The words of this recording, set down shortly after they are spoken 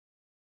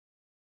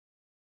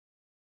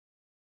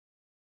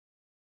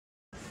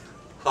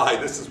Hi,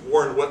 this is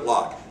Warren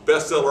Whitlock,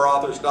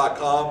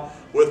 bestsellerauthors.com,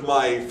 with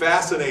my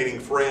fascinating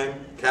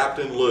friend,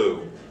 Captain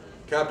Lou.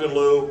 Captain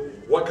Lou,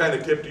 what kind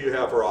of tip do you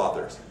have for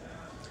authors?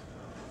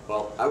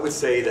 Well, I would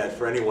say that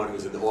for anyone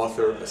who's an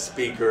author, a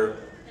speaker,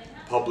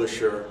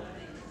 publisher,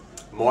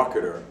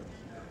 marketer,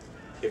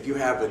 if you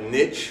have a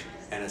niche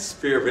and a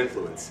sphere of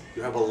influence,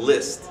 you have a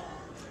list,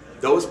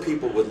 those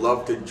people would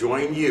love to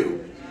join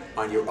you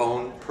on your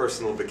own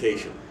personal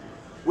vacation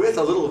with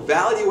a little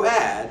value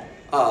add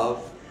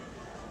of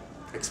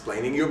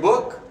explaining your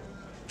book,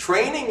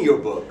 training your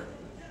book,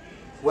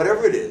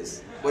 whatever it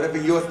is, whatever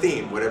your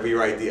theme, whatever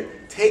your idea.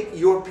 Take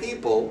your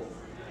people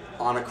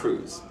on a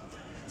cruise.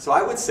 So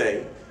I would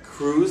say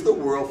cruise the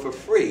world for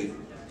free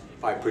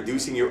by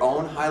producing your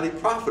own highly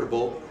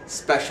profitable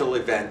special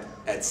event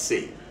at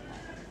sea.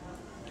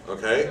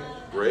 Okay,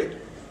 great.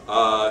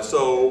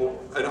 So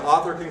an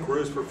author can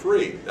cruise for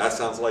free. That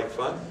sounds like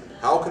fun.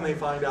 How can they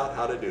find out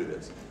how to do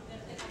this?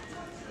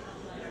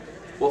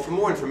 Well, for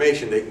more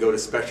information, they can go to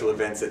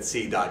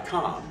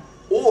specialeventsatsea.com,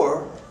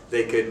 or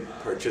they could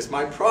purchase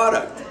my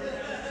product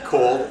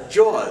called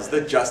JAWS,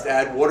 the Just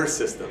Add Water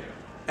System,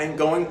 and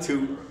going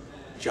to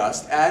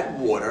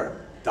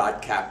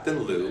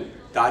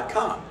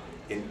justaddwater.captainlou.com.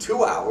 In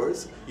 2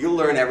 hours, you'll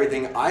learn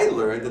everything I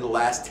learned in the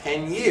last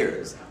 10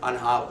 years on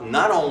how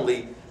not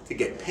only to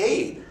get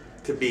paid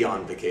to be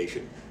on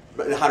vacation,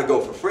 but how to go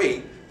for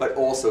free, but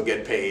also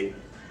get paid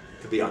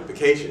to be on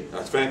vacation.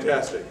 That's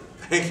fantastic.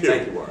 Thank you.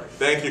 Thank you, Warren.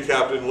 Thank you,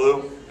 Captain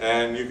Lou.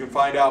 And you can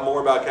find out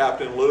more about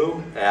Captain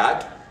Lou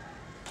at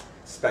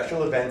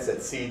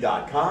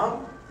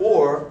specialeventsatsea.com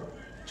or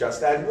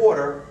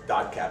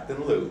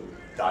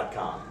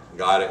justaddwater.captainlou.com.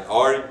 Got it.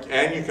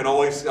 And you can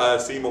always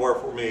see more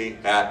from me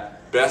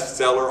at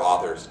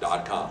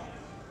bestsellerauthors.com.